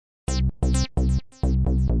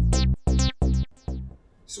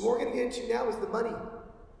So what we're going to get into now is the money.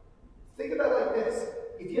 Think about it like this.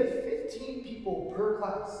 If you have 15 people per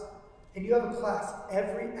class, and you have a class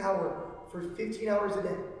every hour for 15 hours a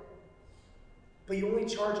day, but you only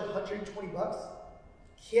charge 120 bucks,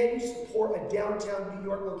 can you support a downtown New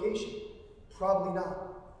York location? Probably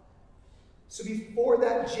not. So before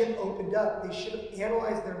that gym opened up, they should have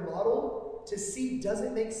analyzed their model to see, does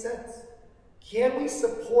it make sense? Can we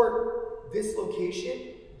support this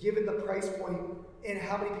location given the price point and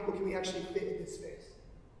how many people can we actually fit in this space?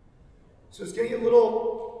 So it's going to get a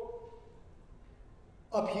little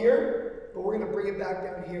up here, but we're going to bring it back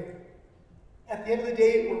down here. At the end of the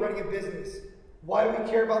day, we're running a business. Why do we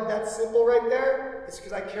care about that symbol right there? It's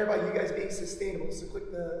because I care about you guys being sustainable. So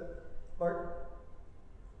click the mark.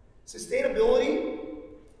 Sustainability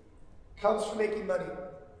comes from making money.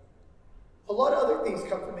 A lot of other things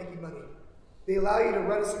come from making money. They allow you to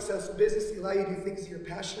run a successful business. They allow you to do things that you're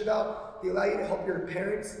passionate about. They allow you to help your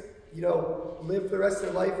parents, live for the rest of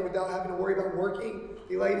their life without having to worry about working.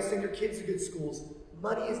 They allow you to send your kids to good schools.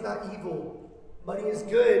 Money is not evil. Money is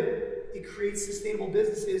good. It creates sustainable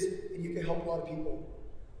businesses, and you can help a lot of people.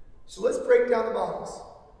 So let's break down the models.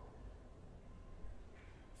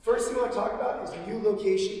 First thing I want to talk about is new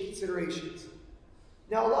location considerations.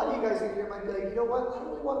 Now, a lot of you guys in here might be like, you know what? I don't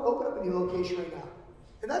really want to open up a new location right now.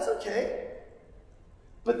 And that's okay.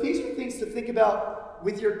 But these are things to think about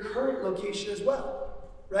with your current location as well,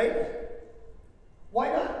 right?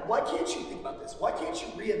 Why not? Why can't you think about this? Why can't you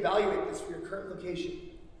reevaluate this for your current location?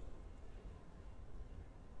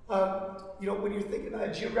 When you're thinking about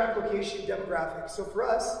a geographic location, demographic. So for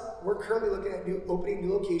us, we're currently looking at opening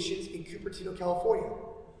new locations in Cupertino, California.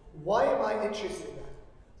 Why am I interested in that?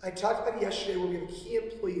 I talked about it yesterday where we have a key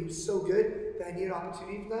employee who's so good that I need an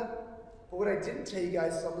opportunity for that. But what I didn't tell you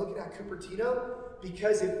guys is I'm looking at Cupertino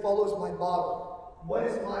because it follows my model. What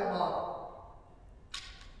is my model?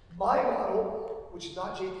 My model, which is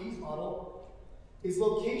not JP's model, is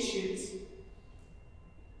locations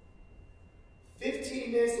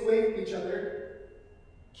 15 minutes away from each other,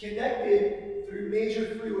 connected through major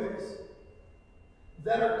freeways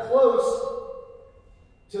that are close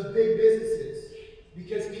to big businesses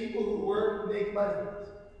because people who work make money.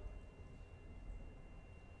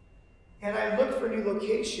 And I look for new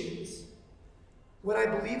locations when I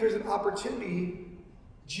believe there's an opportunity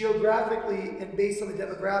geographically and based on the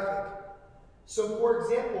demographic. So for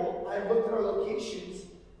example, I looked at our locations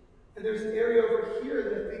and there's an area over here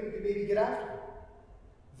that I think we could maybe get after.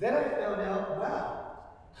 Then I found out, wow,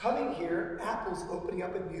 coming here, Apple's opening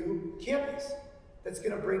up a new campus that's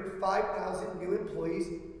going to bring 5,000 new employees,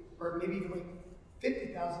 or maybe even like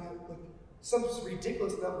 50,000, like some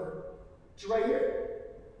ridiculous number, to right here.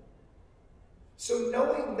 So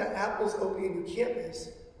knowing that Apple's opening a new campus,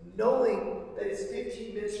 knowing that it's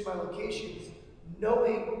 15 minutes from my locations,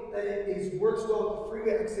 knowing that it works well with the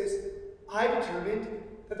freeway access, I determined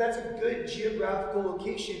that that's a good geographical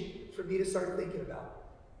location for me to start thinking about.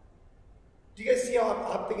 Do you guys see how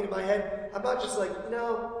I'm thinking in my head? I'm not just like,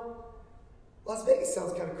 Las Vegas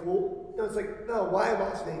sounds kind of cool. No, it's like, no, why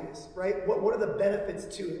Las Vegas, right? What are the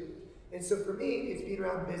benefits to it? And so for me, it's being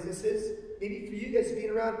around businesses. Maybe for you guys, being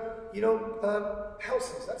around,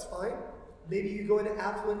 houses, that's fine. Maybe you go into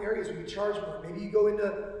affluent areas where you charge more. Maybe you go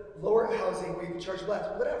into lower housing where you can charge less,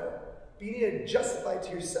 whatever. But you need to justify it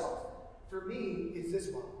to yourself. For me, it's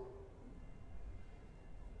this one.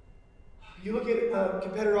 You look at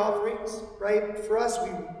competitor offerings, right? For us,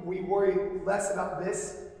 we worry less about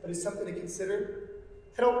this, but it's something to consider.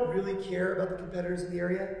 I don't really care about the competitors in the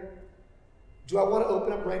area. Do I want to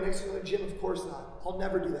open up right next to another gym? Of course not. I'll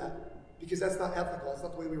never do that because that's not ethical. That's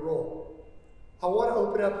not the way we roll. I want to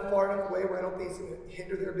open up far enough away where I don't think it's going to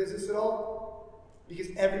hinder their business at all because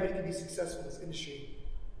everybody can be successful in this industry.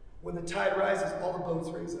 When the tide rises, all the boats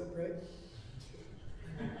raise up, right?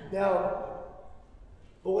 Now,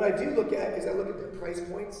 but what I do look at is I look at their price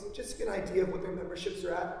points, just to get an idea of what their memberships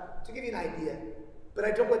are at, to give you an idea. But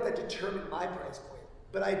I don't let that determine my price point.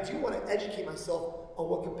 But I do want to educate myself on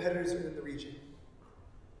what competitors are in the region.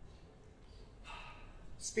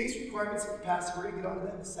 Space requirements and capacity, we're going to get onto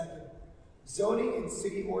that in a second. Zoning and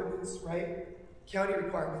city ordinance, right? County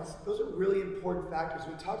requirements, those are really important factors.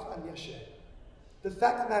 We talked about them yesterday. The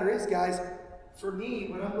fact of the matter is, guys, for me,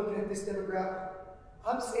 when I'm looking at this demographic,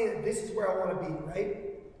 I'm saying that this is where I want to be, right?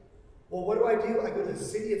 Well, what do? I go to the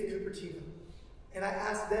city of Cupertino, and I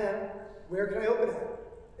ask them, where can I open at?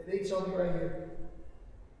 And they tell me right here.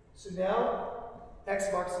 So now,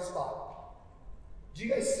 X marks the spot. Do you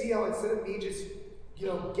guys see how instead of me just,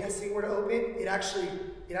 guessing where to open, it actually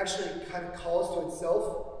kind of calls to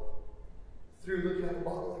itself through looking at a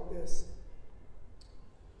model like this.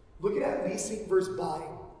 Looking at leasing versus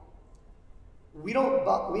buying. we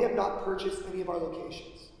have not purchased any of our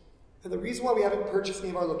locations. And the reason why we haven't purchased any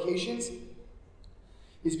of our locations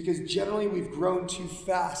is because generally we've grown too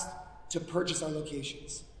fast to purchase our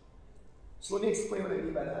locations. So let me explain what I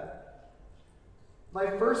mean by that. My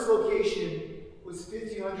first location was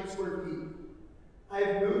 1,500 square feet. I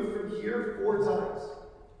have moved from here 4 times.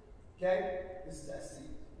 Okay? This is SC.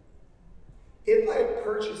 If I had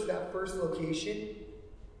purchased that first location,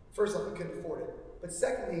 first off, I couldn't afford it. But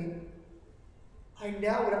secondly, I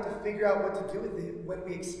now would have to figure out what to do with it when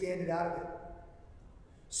we expanded out of it.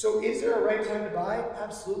 So is there a right time to buy?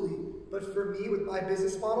 Absolutely. But for me, with my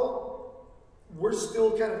business model, we're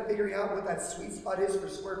still kind of figuring out what that sweet spot is for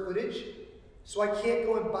square footage. So I can't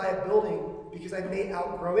go and buy a building because I may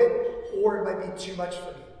outgrow it, or it might be too much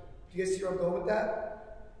for me. Do you guys see where I'm going with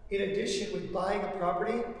that? In addition, with buying a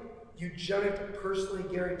property, you generally have to personally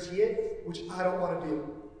guarantee it, which I don't want to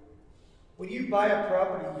do. When you buy a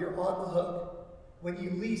property, you're on the hook. When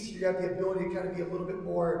you lease, you have the ability to kind of be a little bit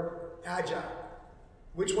more agile.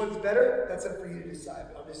 Which one's better? That's up for you to decide,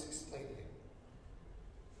 but I'm just explaining it.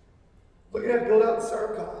 Looking at build out and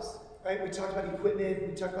startup costs, right? We talked about equipment,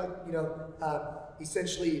 we talked about,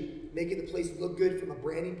 essentially making the place look good from a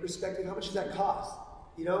branding perspective. How much does that cost?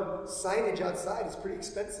 Signage outside is pretty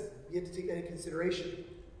expensive. You have to take that into consideration.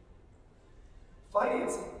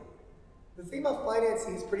 Financing. The thing about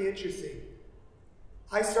financing is pretty interesting.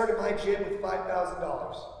 I started my gym with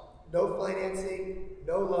 $5,000. No financing,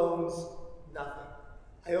 no loans, nothing.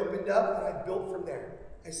 I opened up and I built from there.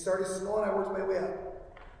 I started small and I worked my way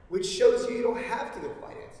up, which shows you don't have to get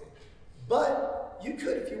financing. But you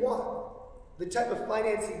could if you want. The type of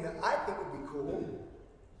financing that I think would be cool,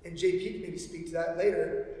 and JP can maybe speak to that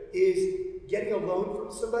later, is getting a loan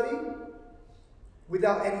from somebody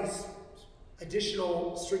without any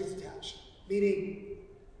additional strings attached. Meaning,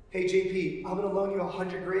 hey JP, I'm gonna loan you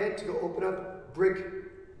 $100,000 to go open up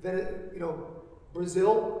Brick,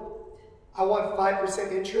 Brazil. I want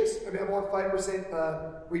 5% interest. I want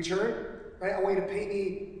 5% return, right? I want you to pay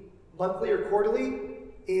me monthly or quarterly,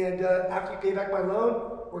 and after you pay back my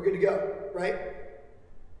loan, we're good to go, right?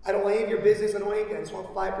 I don't want any of your business. I don't want anything. I just want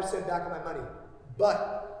 5% back on my money.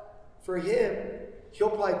 But for him, he'll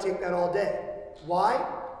probably take that all day. Why?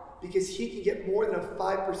 Because he can get more than a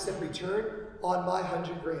 5% return on my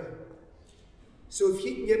 $100,000. So if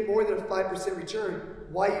he can get more than a 5% return,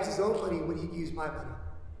 why use his own money when he can use my money?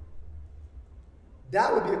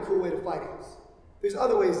 That would be a cool way to finance. There's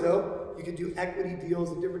other ways though. You can do equity deals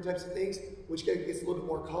and different types of things, which gets a little bit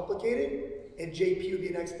more complicated, and JP would be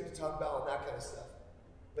an expert to talk about all that kind of stuff.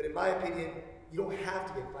 But in my opinion, you don't have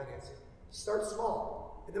to get financing. Start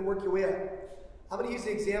small and then work your way up. I'm going to use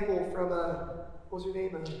an example from, what was her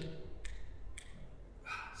name?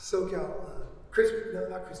 SoCal.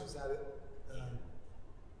 Not Christmas Habit.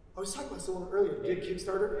 I was talking about someone earlier. Did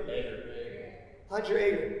Kickstarter? Hunter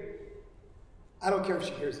Ager. I don't care if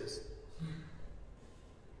she hears this.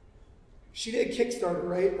 She did a Kickstarter,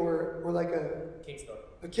 right? Or like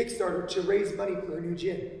a Kickstarter to raise money for her new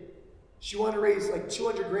gym. She wanted to raise like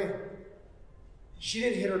 $200,000. She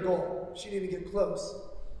didn't hit her goal. She didn't even get close.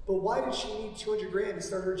 But why did she need $200,000 to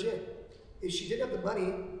start her gym? If she didn't have the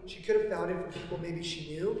money, she could have found it from people maybe she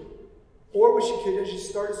knew. Or what she could have just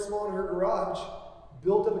started small in her garage,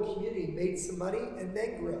 built up a community, made some money, and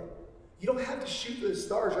then grow. You don't have to shoot for the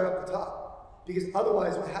stars right off the top. Because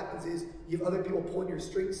otherwise what happens is you have other people pulling your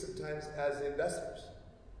strings sometimes as investors.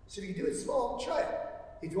 So if you can do it small, try it.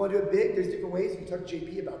 If you want to do it big, there's different ways. You can talk to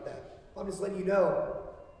JP about that. I'm just letting you know,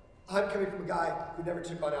 I'm coming from a guy who never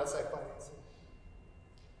took on outside financing.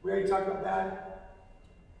 We already talked about that.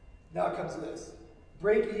 Now it comes to this.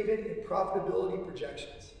 Break even and profitability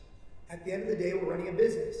projections. At the end of the day, we're running a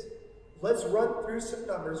business. Let's run through some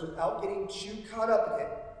numbers without getting too caught up in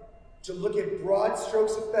it to look at broad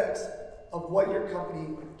strokes effects of what your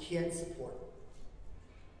company can support.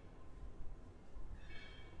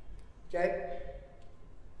 Okay?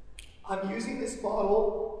 I'm using this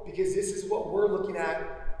model because this is what we're looking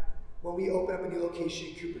at when we open up a new location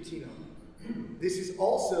in Cupertino. This is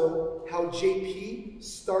also how JP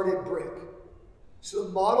started Brick. So the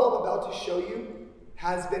model I'm about to show you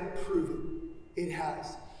has been proven. It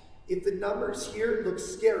has. If the numbers here look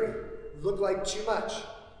scary, look like too much,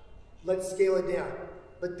 let's scale it down.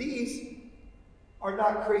 But these are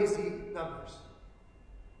not crazy numbers.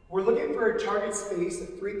 We're looking for a target space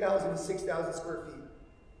of 3,000 to 6,000 square feet.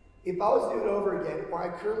 If I was to do it over again, or I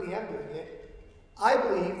currently am doing it, I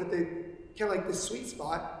believe that the kind of like the sweet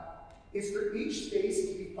spot is for each space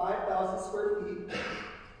to be 5,000 square feet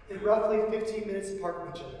and roughly 15 minutes apart from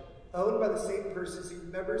each other. Owned by the same person, so your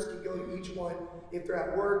members can go to each one if they're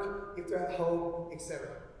at work, if they're at home, etc.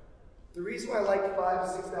 The reason why I like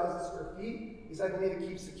 5,000 to 6,000 square feet is I believe it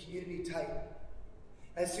keeps the community tight.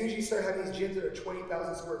 As soon as you start having these gyms that are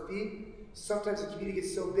 20,000 square feet, sometimes the community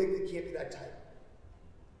gets so big they can't be that tight.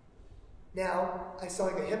 Now, I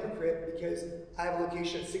sound like a hypocrite because I have a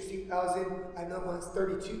location at 16,000, I have another one that's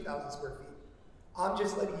 32,000 square feet. I'm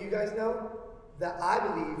just letting you guys know that I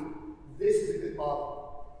believe this is a good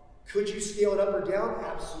model. Could you scale it up or down?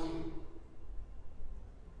 Absolutely.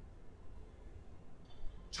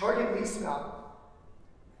 Target lease amount,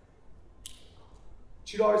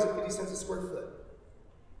 $2.50 a square foot.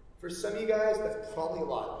 For some of you guys, that's probably a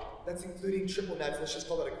lot. That's including triple nets. Let's just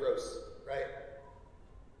call that a gross, right?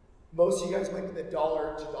 Most of you guys might be in the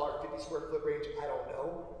 $1 to $1.50 square foot range. I don't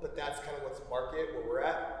know, but that's kind of what's market where we're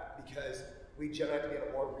at because we generally have to be in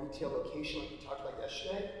a more retail location like we talked about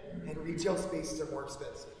yesterday, and retail spaces are more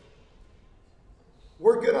expensive.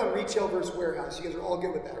 We're good on retail versus warehouse. You guys are all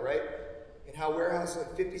good with that, right? And how warehouse is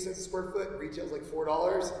like 50 cents a square foot, retail is like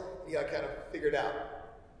 $4, you gotta kind of figure it out.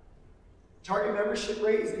 Target membership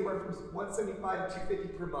rate is anywhere from $175 to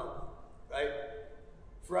 $250 per month, right?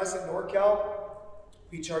 For us at NorCal,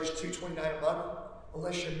 we charge $229 a month.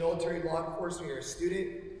 Unless you're military, law enforcement, you're a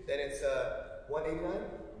student, then it's $189?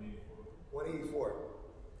 $184.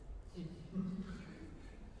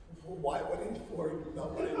 Why $184?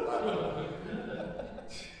 Not $185.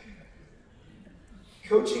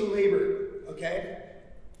 Coaching labor, okay?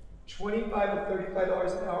 $25 to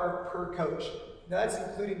 $35 an hour per coach. Now that's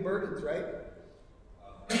including burdens, right?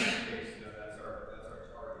 Okay, so that's our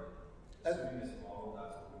target. Assuming this model,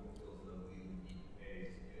 that's what we feel that we need to pay to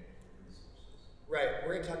get resources. Right,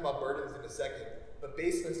 we're going to talk about burdens in a second. But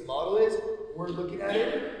based on this model is, we're looking at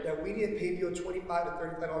it that we need to pay people $25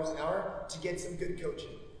 to $35 an hour to get some good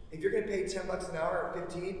coaching. If you're going to pay $10 an hour or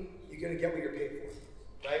 $15, you're going to get what you're paid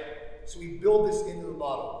for, right? So we build this into the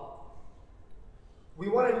model. We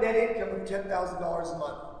want a net income of $10,000 a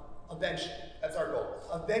month, eventually. That's our goal.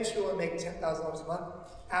 Eventually we'll make $10,000 a month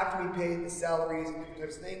after we pay the salaries and different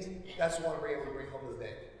types of things. That's what we're able to bring home to the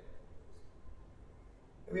bank.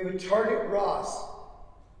 And we have a target ROS.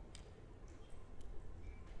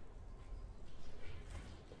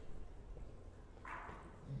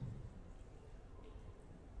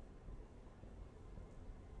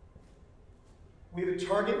 We have a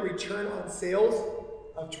target return on sales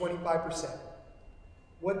of 25%.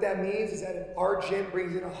 What that means is that if our gym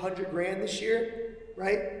brings in 100 grand this year,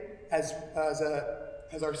 right, as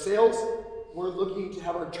our sales, we're looking to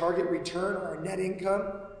have our target return or our net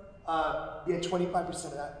income be at 25%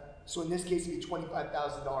 of that. So in this case, it'd be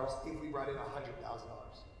 $25,000 if we brought in $100,000.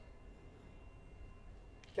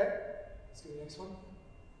 Okay, let's go to the next one.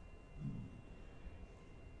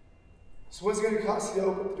 So what's it going to cost you to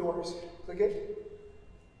open the doors? Click it.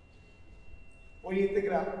 What do you think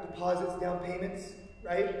about deposits, down payments,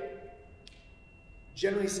 right?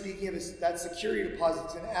 Generally speaking, if that security deposit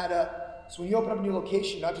is going to add up. So when you open up a new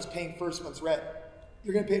location, you're not just paying first month's rent.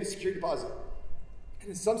 You're going to pay the security deposit. And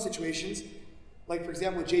in some situations, like for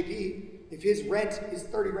example with JP, if his rent is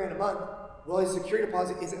 30 grand a month, well, his security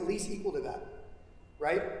deposit is at least equal to that,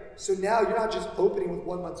 right? So now you're not just opening with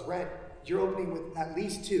 1 month's rent. You're opening with at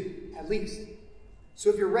least two, at least. So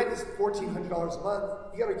if your rent is $1,400 a month,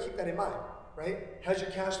 you got to keep that in mind, right? How's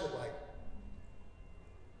your cash look like?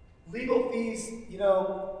 Legal fees, you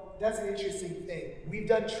know, that's an interesting thing. We've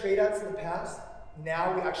done trade outs in the past.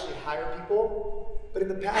 Now we actually hire people. But in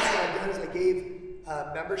the past, what I've done is I gave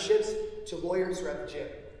memberships to lawyers who are at the gym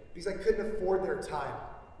because I couldn't afford their time.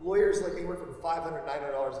 Lawyers, like, they work for $500,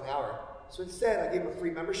 $900 an hour. So instead, I gave them a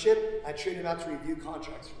free membership. I traded them out to review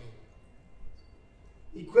contracts for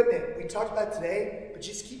me. Equipment, we talked about today, but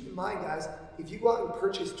just keep in mind, guys, if you go out and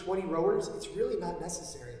purchase 20 rowers, it's really not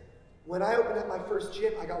necessary. When I opened up my first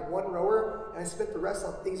gym, I got 1 rower, and I spent the rest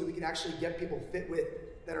on things that we can actually get people fit with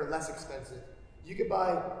that are less expensive. You could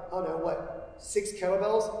buy, I don't know, what, 6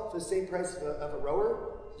 kettlebells for the same price of a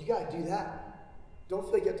rower? You gotta do that. Don't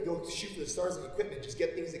feel like you have to go shoot for the stars on equipment, just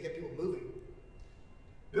get things that get people moving.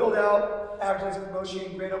 Build out, advertising,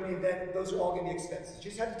 promotion, grand opening event, those are all gonna be expenses. You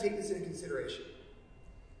just have to take this into consideration.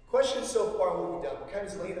 Questions so far, what we've done, we're kind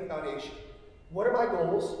of just laying the foundation. What are my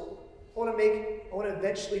goals? I want to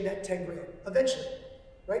eventually net 10 grand. Eventually,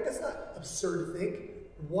 right? That's not absurd to think.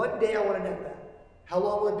 One day I want to net that. How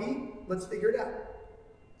long will it be? Let's figure it out.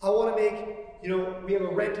 I want to make, you know, we have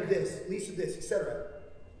a rent of this, lease of this, etc.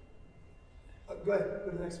 Go ahead,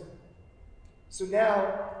 go to the next one. So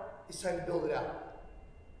now it's time to build it out.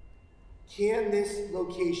 Can this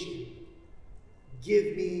location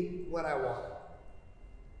give me what I want?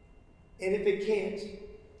 And if it can't,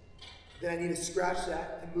 then I need to scratch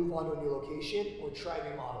that and move on to a new location or try a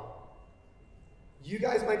new model. You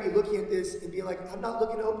guys might be looking at this and being like, I'm not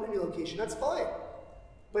looking to open a new location. That's fine.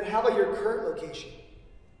 But how about your current location?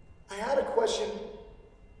 I had a question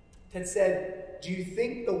that said, do you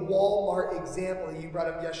think the Walmart example that you brought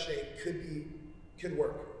up yesterday could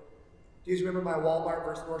work? Do you guys remember my Walmart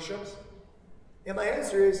versus Nordstrom's? And my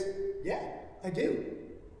answer is, yeah, I do.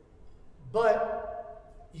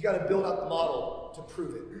 But you got to build out the model to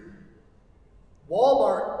prove it.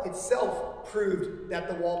 Walmart itself proved that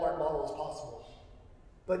the Walmart model is possible.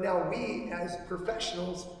 But now we, as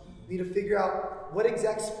professionals, need to figure out what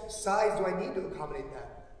exact size do I need to accommodate that.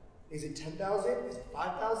 Is it 10,000? Is it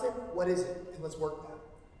 5,000? What is it? And let's work that.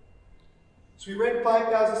 So we rent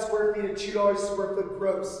 5,000 square feet at $2 a square foot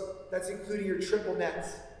gross. That's including your triple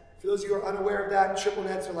nets. For those of you who are unaware of that, triple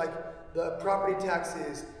nets are like the property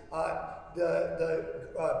taxes, the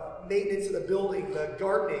maintenance of the building, the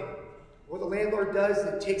gardening. What the landlord does is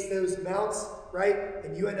it takes those amounts, right,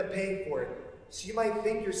 and you end up paying for it. So you might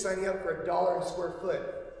think you're signing up for $1 a square foot.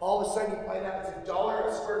 All of a sudden you find out it's $1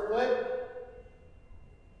 a square foot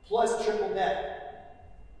plus triple net.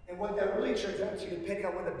 And what that really turns out to, depending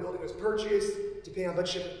on when the building was purchased, depending on a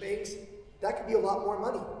bunch of different things, that could be a lot more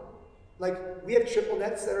money. Like, we have triple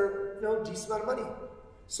nets that are, a decent amount of money.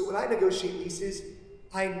 So when I negotiate leases,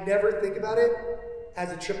 I never think about it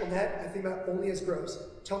as a triple net. I think about it only as gross.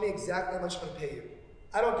 Tell me exactly how much I'm going to pay you.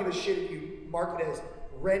 I don't give a shit if you mark it as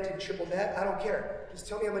rent and triple net. I don't care. Just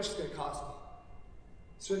tell me how much it's going to cost me.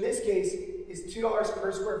 So in this case, it's $2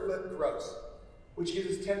 per square foot gross, which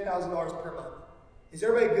gives us $10,000 per month. Is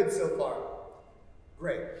everybody good so far?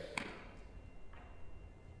 Great.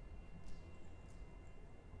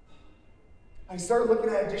 I started looking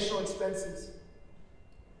at additional expenses.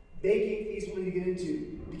 Banking fees we need to get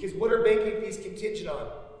into. Because what are banking fees contingent on?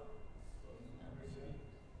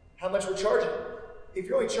 How much we're charging. If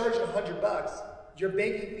you're only charging $100, your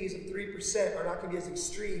banking fees of 3% are not going to be as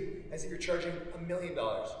extreme as if you're charging $1 million,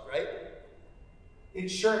 right?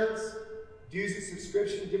 Insurance, dues and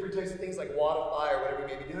subscription, different types of things like Wi-Fi or whatever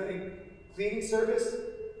you may be doing. Cleaning service,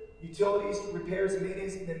 utilities, repairs and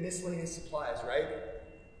maintenance, and then miscellaneous supplies, right?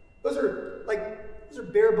 Those are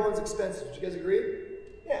bare bones expenses. Would you guys agree?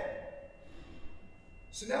 Yeah.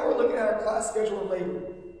 So now we're looking at our class schedule and labor.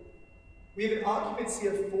 We have an occupancy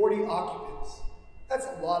of 40 occupants. That's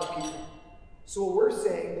a lot of people. So what we're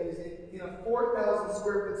saying is in a 4,000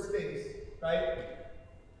 square foot space, right?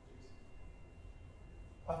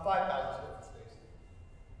 A 5,000 square foot space.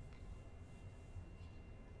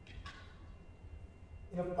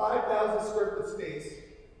 In a 5,000 square foot space,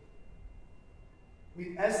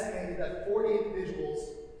 we've estimated that 40 individuals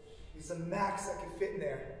is the max that can fit in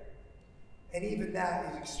there. And even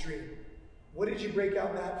that is extreme. What did you break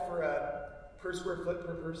out, Matt, for per square foot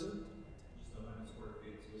per person? Just 100 square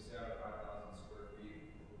feet. So we say out of 5,000 square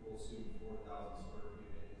feet, we'll assume 4,000 square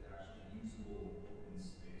feet is actually usable open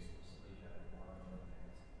space. So you have more on your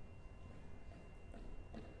hands.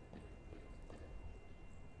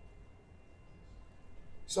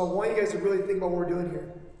 So I want you guys to really think about what we're doing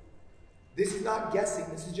here. This is not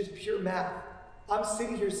guessing. This is just pure math. I'm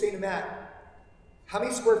sitting here saying to Matt, how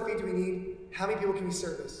many square feet do we need? How many people can we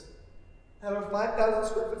service? Out of a 5,000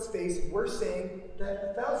 square foot space, we're saying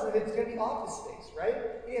that 1,000 of it is going to be office space, right?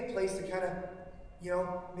 We need a place to kind of,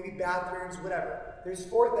 maybe bathrooms, whatever. There's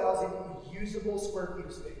 4,000 usable square feet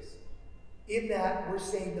of space. In that, we're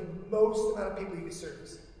saying the most amount of people you can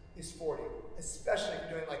service is 40, especially if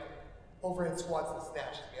you're doing like overhead squats and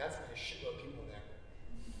snatches. I mean, that's going to be a shitload of people in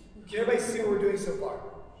there. Can everybody see what we're doing so far?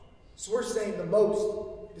 So we're saying the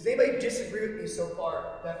most. Does anybody disagree with me so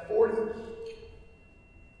far that 40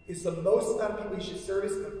 is the most amount of people you should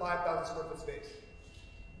service in a 5,000 square foot space?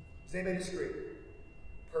 Does anybody disagree?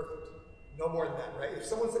 Perfect. No more than that, right? If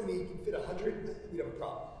someone said to me you can fit 100, we'd have a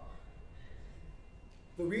problem.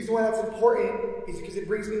 The reason why that's important is because it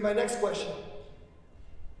brings me to my next question.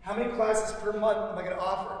 How many classes per month am I going to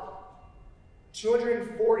offer?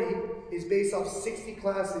 240 is based off 60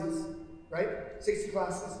 classes, right? 60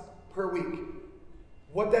 classes per week.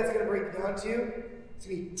 What that's going to break down to, it's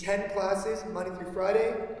going to be 10 classes Monday through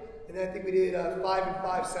Friday, and then I think we did 5 and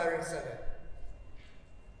 5 Saturday and Sunday.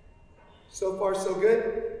 So far, so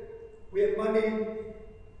good. We have Monday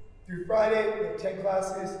through Friday, we have 10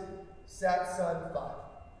 classes, Sat, Sun, 5.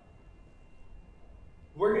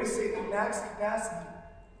 We're going to say the max capacity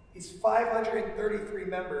is 533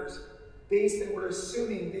 members, based on we're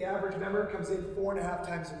assuming the average member comes in 4.5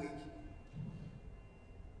 times a week.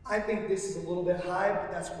 I think this is a little bit high,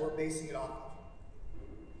 but that's what we're basing it off of.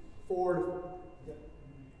 4 to 4. Yep.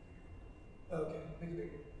 Okay, make it bigger.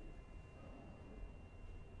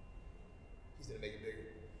 He's going to make it bigger.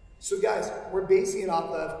 So guys, we're basing it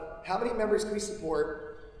off of how many members can we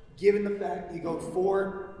support given the fact they go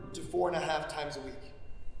 4 to 4.5 times a week.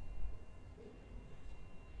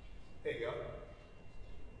 There you go.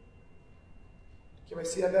 Can I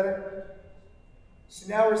see that better? So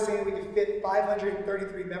now we're saying we can fit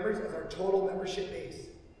 533 members as our total membership base.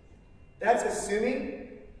 That's assuming,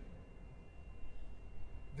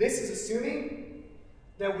 this is assuming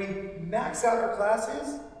that we max out our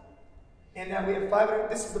classes and that we have 500,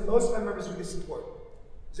 this is the most members we can support.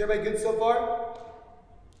 Is everybody good so far?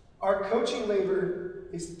 Our coaching labor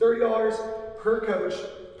is $30 per coach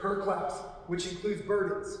per class, which includes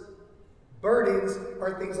burdens. Burdens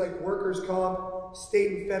are things like workers' comp,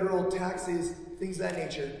 state and federal taxes, things of that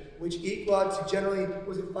nature, which equal out to generally,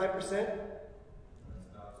 was it 5%?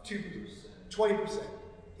 2%. 20%.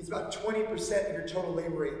 It's about 20% of your total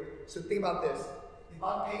labor rate. So think about this. If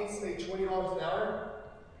I'm paying somebody $20 an hour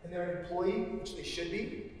and they're an employee, which they should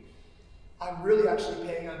be, I'm really actually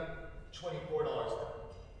paying them $24 an hour.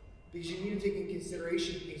 Because you need to take into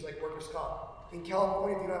consideration things like workers' comp. In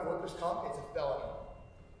California, if you don't have workers' comp, it's a felony.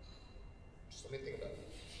 Just let me think about it.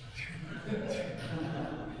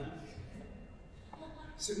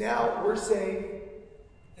 So now we're saying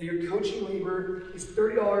that your coaching labor is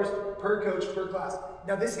 $30 per coach per class.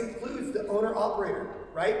 Now this includes the owner-operator,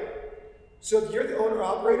 right? So if you're the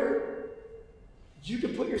owner-operator, you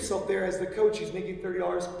can put yourself there as the coach who's making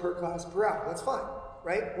 $30 per class per hour. That's fine,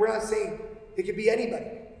 right? We're not saying it could be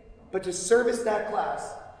anybody. But to service that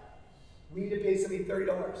class, we need to pay somebody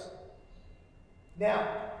 $30. Now,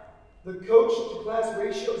 the coach to class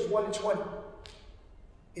ratio is 1 to 20.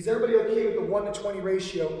 Is everybody okay with the 1 to 20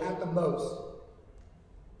 ratio at the most?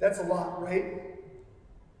 That's a lot, right?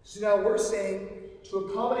 So now we're saying to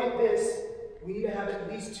accommodate this, we need to have at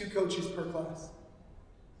least 2 coaches per class.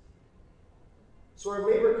 So our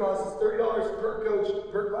labor cost is $30 per coach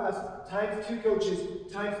per class times 2 coaches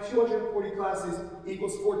times 240 classes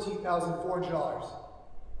equals $14,400.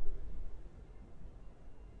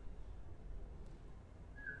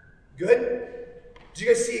 Good? Do you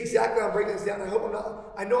guys see exactly how I'm breaking this down?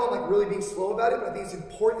 I know I'm like really being slow about it, but I think it's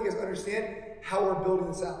important you guys understand how we're building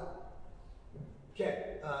this out.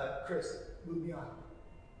 Okay, Chris, move me on.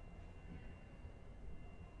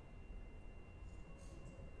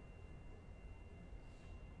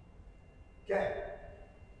 Okay.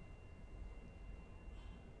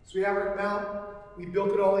 So we have our amount, we built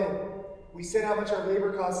it all in. We said how much our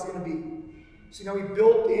labor cost is going to be. So now we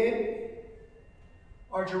built in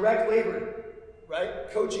our direct labor, right?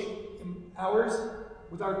 Coaching hours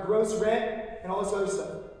with our gross rent and all this other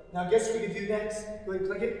stuff. Now guess what we can do next? Go ahead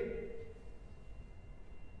and click it.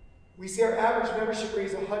 We say our average membership rate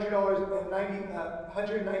is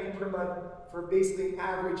 $190 per month for basically an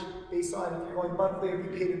average based on if you're going monthly or if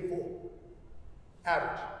you paid in full.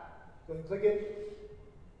 Average. Go ahead and click it.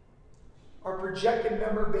 Our projected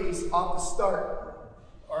member base off the start,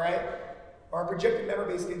 all right? Our projected member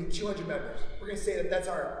base is going to be 200 members. We're going to say that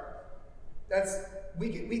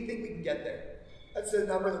we think we can get there. That's a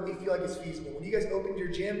number that we feel like is feasible. When you guys opened your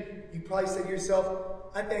gym, you probably said to yourself,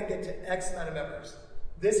 I think I can get to X amount of members.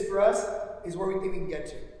 This for us is where we think we can get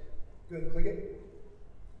to. Go ahead and click it.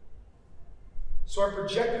 So our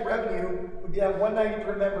projected revenue would be at $190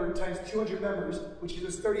 per member times 200 members, which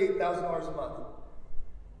gives us $38,000 a month.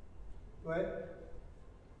 Go ahead.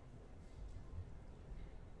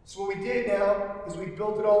 So what we did now is we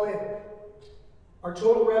built it all in. Our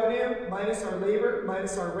total revenue minus our labor,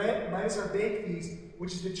 minus our rent, minus our bank fees,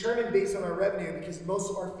 which is determined based on our revenue because most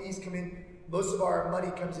of our fees come in, most of our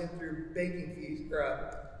money comes in through banking fees,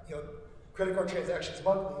 or credit card transactions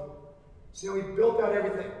monthly. So now we built out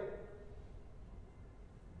everything.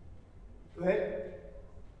 Go ahead.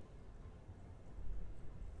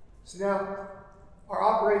 So now, our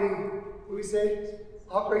operating, what do we say?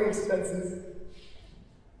 Operating expenses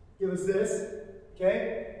give us this.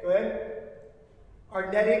 Okay, go ahead.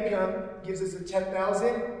 Our net income gives us a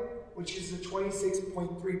 $10,000, which is a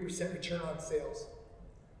 26.3% return on sales.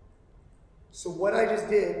 So what I just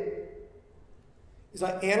did is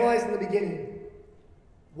I analyzed in the beginning,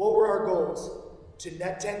 what were our goals? To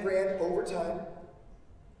net 10 grand over time,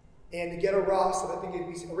 and to get a ROS of, I think we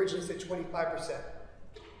originally said 25%.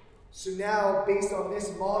 So now, based on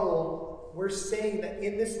this model, we're saying that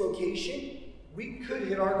in this location, we could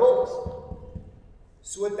hit our goals.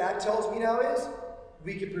 So what that tells me now is,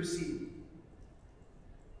 we could proceed.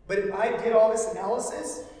 But if I did all this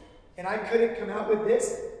analysis, and I couldn't come out with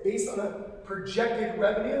this based on a projected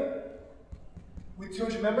revenue with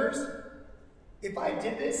 200 members, if I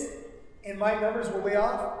did this and my numbers were way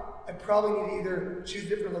off, I probably need to either choose a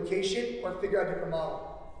different location or figure out a different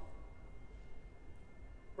model.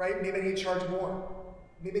 right? Maybe I need to charge more.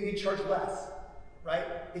 Maybe I need to charge less, right?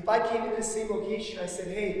 If I came into the same location, I said,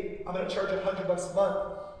 hey, I'm going to charge $100 a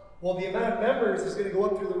month. Well, the amount of members is going to go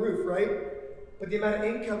up through the roof, right? But the amount of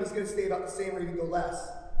income is going to stay about the same or even go less.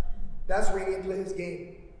 That's where you need to play this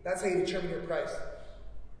game. That's how you determine your price.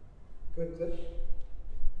 Go ahead, Cliff.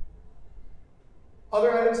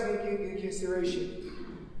 Other items you need to take into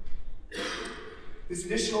consideration. This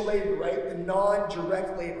additional labor, right? The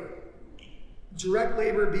non-direct labor. Direct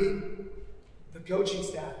labor being the coaching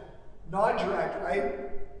staff. Non-direct,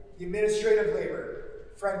 right? The administrative labor.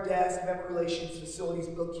 Front desk, member relations, facilities,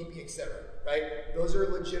 bookkeeping, etc. Right? Those are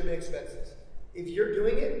legitimate expenses. If you're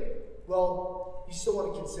doing it, well, you still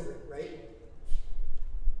want to consider it, right?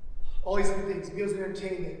 All these other things, meals and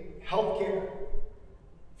entertainment, healthcare,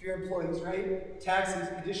 for your employees, right? Taxes,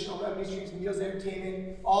 additional revenue streams, meals and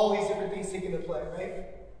entertainment, all these different things take into play,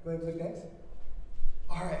 right? Go ahead and click next.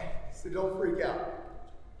 All right, so don't freak out,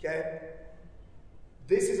 okay?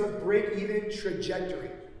 This is a break-even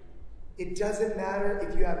trajectory. It doesn't matter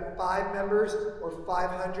if you have 5 members or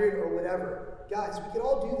 500 or whatever. Guys, we can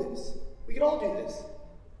all do this. We can all do this.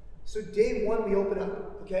 So day 1, we open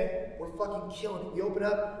up, okay? We're fucking killing it. We open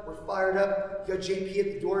up, we're fired up. You got JP at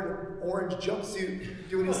the door in an orange jumpsuit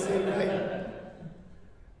doing his thing, right?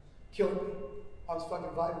 Killing me. I was fucking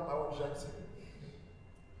vibing with my orange jumpsuit.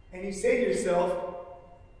 And you say to yourself,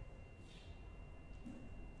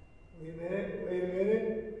 wait a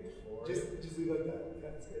minute. Just leave it like that. Yeah,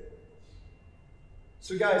 that's good.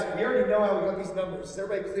 So guys, we already know how we got these numbers. Is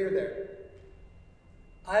everybody clear there?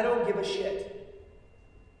 I don't give a shit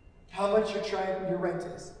how much your rent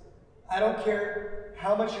is. I don't care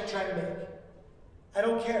how much you're trying to make. I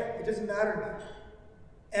don't care. It doesn't matter to me.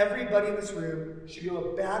 Everybody in this room should be able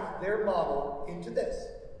to back their model into this.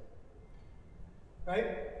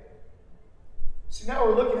 Right? So now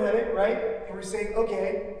we're looking at it, right? And we're saying,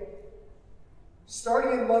 okay,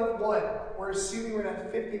 starting in month 1, we're assuming we're going to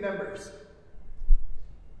have 50 members.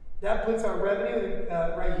 That puts our revenue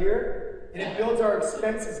right here, and it builds our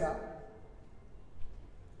expenses out.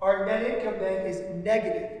 Our net income then is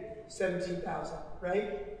negative 17,000,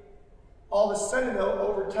 right? All of a sudden, though,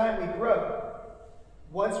 over time we grow.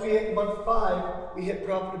 Once we hit month 5, we hit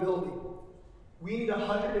profitability. We need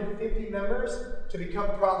 150 members to become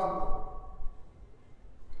profitable.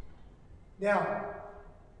 Now,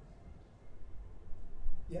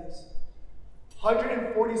 yes,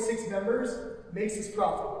 146 members makes us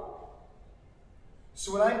profitable.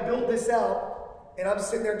 So when I build this out, and I'm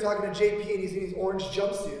sitting there talking to JP and he's in his orange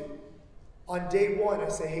jumpsuit, on day 1 I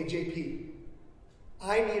say, hey JP,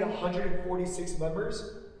 I need 146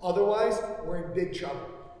 members, otherwise we're in big trouble.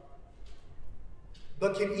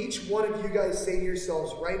 But can each one of you guys say to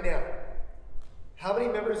yourselves right now, how many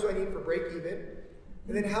members do I need for break even?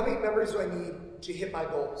 And then how many members do I need to hit my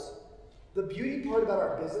goals? The beauty part about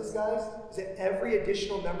our business, guys, is that every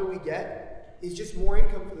additional member we get is just more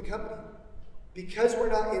income for the company. Because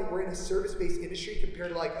we're in a service-based industry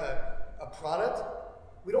compared to like a product,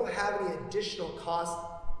 we don't have any additional cost.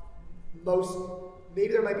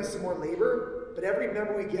 Maybe there might be some more labor, but every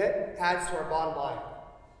member we get adds to our bottom line.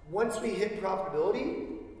 Once we hit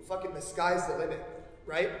profitability, fucking the sky's the limit,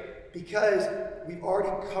 right? Because we've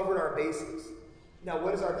already covered our bases. Now,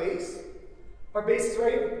 what is our base? Our base is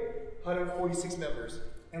right here, 146 members.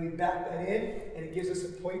 And we back that in, and it gives us a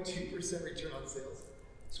 0.2% return on sales.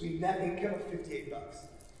 So we have net income of $58.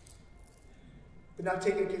 But now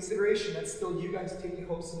take into consideration, that's still you guys taking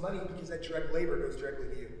home some money because that direct labor goes directly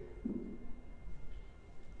to you.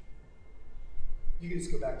 You can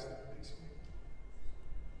just go back to the next screen.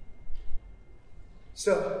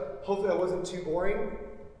 So, hopefully that wasn't too boring,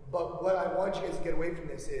 but what I want you guys to get away from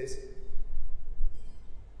this is,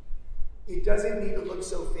 it doesn't need to look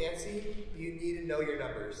so fancy, you need to know your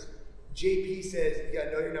numbers. JP says you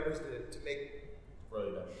gotta know your numbers to make grow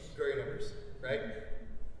your numbers, right?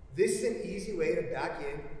 This is an easy way to back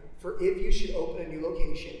in for if you should open a new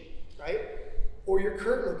location, right? Or your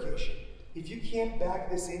current location. If you can't back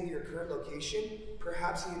this into your current location,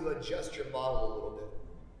 perhaps you need to adjust your model a little bit.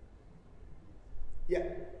 Yeah?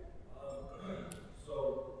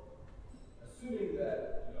 So, assuming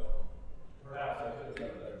that, perhaps I could have done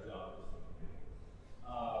a better job with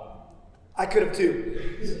something. I could have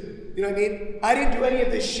too. You know what I mean? I didn't do any of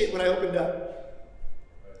this shit when I opened up.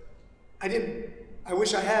 I didn't. I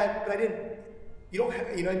wish I had, but I didn't. You don't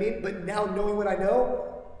have, you know what I mean? But now knowing what I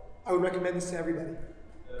know, I would recommend this to everybody.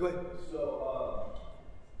 Go ahead. So,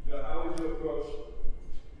 how would you approach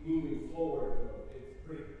moving forward? It's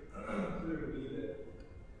pretty clear to me that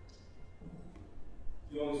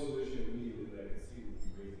the only solution immediately that I could see would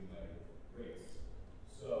be raising my rates.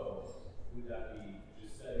 So, would that be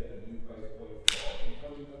just setting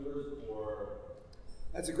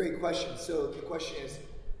That's a great question. So the question is,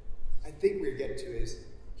 I think we're getting to is,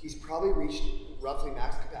 he's probably reached roughly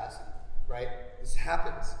max capacity, right? This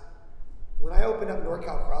happens. When I opened up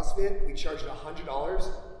NorCal CrossFit, we charged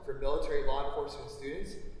 $100 for military law enforcement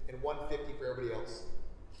students and $150 for everybody else.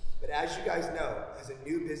 But as you guys know, as a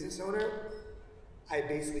new business owner, I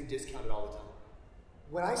basically discounted all the time.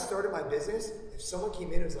 When I started my business, if someone came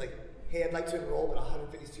in and was like, hey, I'd like to enroll, but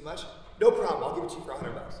 150 is too much, no problem, I'll give it to you for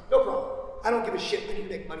 $100. No problem. I don't give a shit. I need to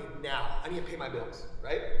make money now. I need to pay my bills,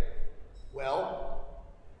 right? Well,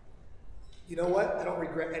 you know what? I don't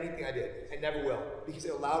regret anything I did. I never will, because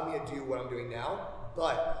it allowed me to do what I'm doing now.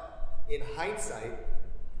 But in hindsight,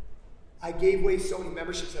 I gave away so many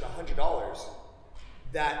memberships at $100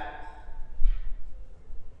 that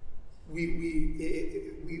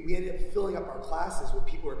we ended up filling up our classes with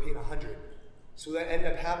people who are paying $100. So what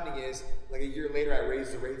ended up happening is, like a year later, I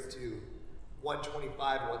raised the rates to $125,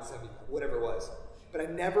 $175, whatever it was. But I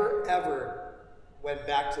never ever went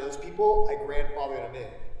back to those people. I grandfathered them in.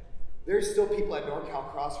 There's still people at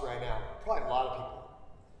NorCal Cross right now, probably a lot of people.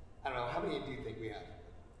 I don't know, how many do you think we have?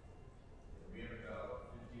 We have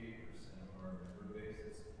about 58% of our member base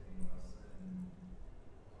is paying less than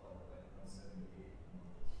 $178 a month.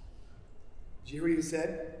 Did you hear what he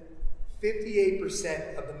said?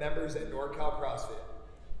 58% of the members at NorCal CrossFit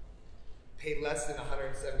pay less than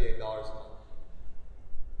 $178 a month.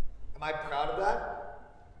 Am I proud of that?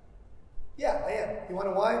 Yeah, I am. You want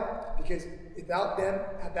to know why? Because without them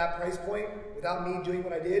at that price point, without me doing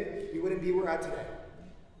what I did, we wouldn't be where we're at today.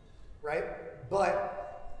 Right?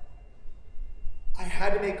 But I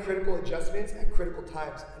had to make critical adjustments at critical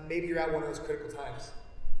times, and maybe you're at one of those critical times.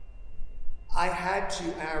 I had to,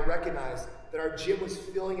 and I recognized that our gym was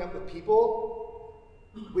filling up with people,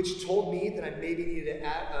 which told me that I maybe needed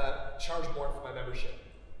to charge more for my membership.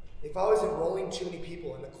 If I was enrolling too many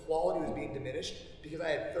people and the quality was being diminished because I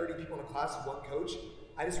had 30 people in a class with one coach,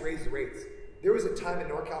 I just raised the rates. There was a time at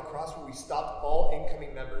NorCal Cross where we stopped all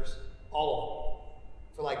incoming members, all of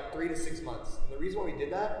them, for like 3 to 6 months. And the reason why we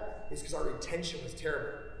did that is because our retention was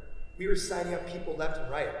terrible. We were signing up people left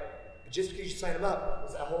and right. But just because you sign them up,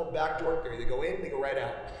 there's that whole backdoor theory. They go in, they go right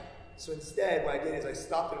out. So instead, what I did is I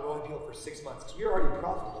stopped enrolling people for 6 months because we were already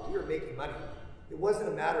profitable. We were making money. It wasn't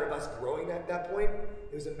a matter of us growing at that point.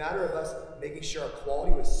 It was a matter of us making sure our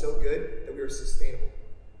quality was so good that we were sustainable.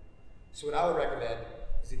 So what I would recommend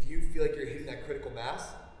is if you feel like you're hitting that critical mass,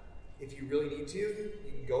 if you really need to,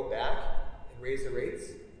 you can go back and raise the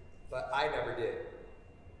rates, but I never did.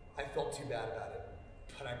 I felt too bad about it,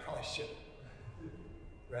 but I probably shouldn't,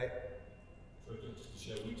 right? So just to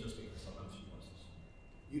share, we just did some membership classes.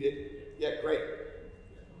 You did? Yeah, great.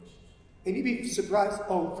 Yeah, no issues. And you'd be surprised,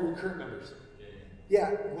 oh, for your current members. Yeah.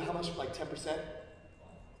 Yeah, well, how much, like 10%?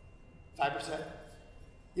 5%?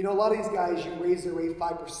 You know, a lot of these guys, you raise their rate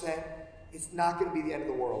 5%, it's not going to be the end of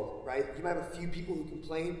the world, right? You might have a few people who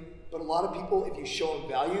complain, but a lot of people, if you show them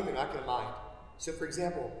value, they're not going to mind. So for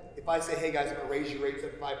example, if I say, hey guys, I'm going to raise your rates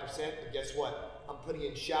up 5%, but guess what? I'm putting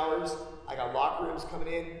in showers, I got locker rooms coming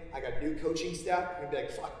in, I got new coaching staff, you're going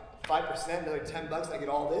to be like, 5%, another $10, I get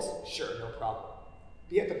all this? Sure, no problem.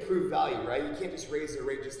 But you have to prove value, right? You can't just raise the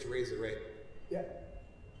rate just to raise the rate. Yeah.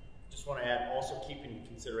 Just want to add, also keep in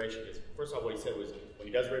consideration, because first off, what he said was when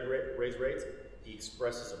he does raise rates, he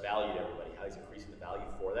expresses a value to everybody, how he's increasing the value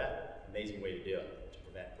for that. Amazing way to do it, to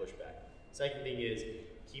prevent pushback. Second thing is,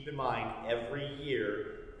 keep in mind, every year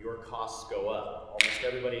your costs go up. Almost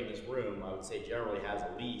everybody in this room, I would say, generally has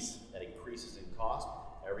a lease that increases in cost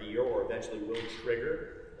every year or eventually will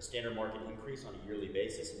trigger a standard market increase on a yearly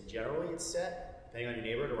basis. And generally it's set, depending on your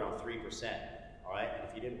neighborhood, around 3%. All right, and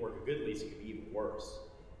if you didn't work a good lease, it could be even worse.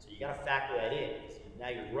 So you got to factor that in. Now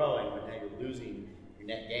you're growing, but now you're losing your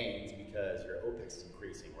net gains because your OPEX is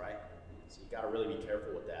increasing, right? So you got to really be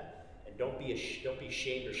careful with that, and don't be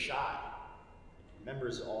ashamed or shy.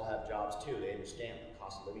 Members all have jobs too. They understand the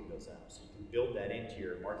cost of living goes up, so you can build that into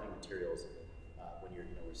your marketing materials when you're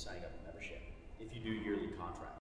signing up a membership if you do yearly contracts.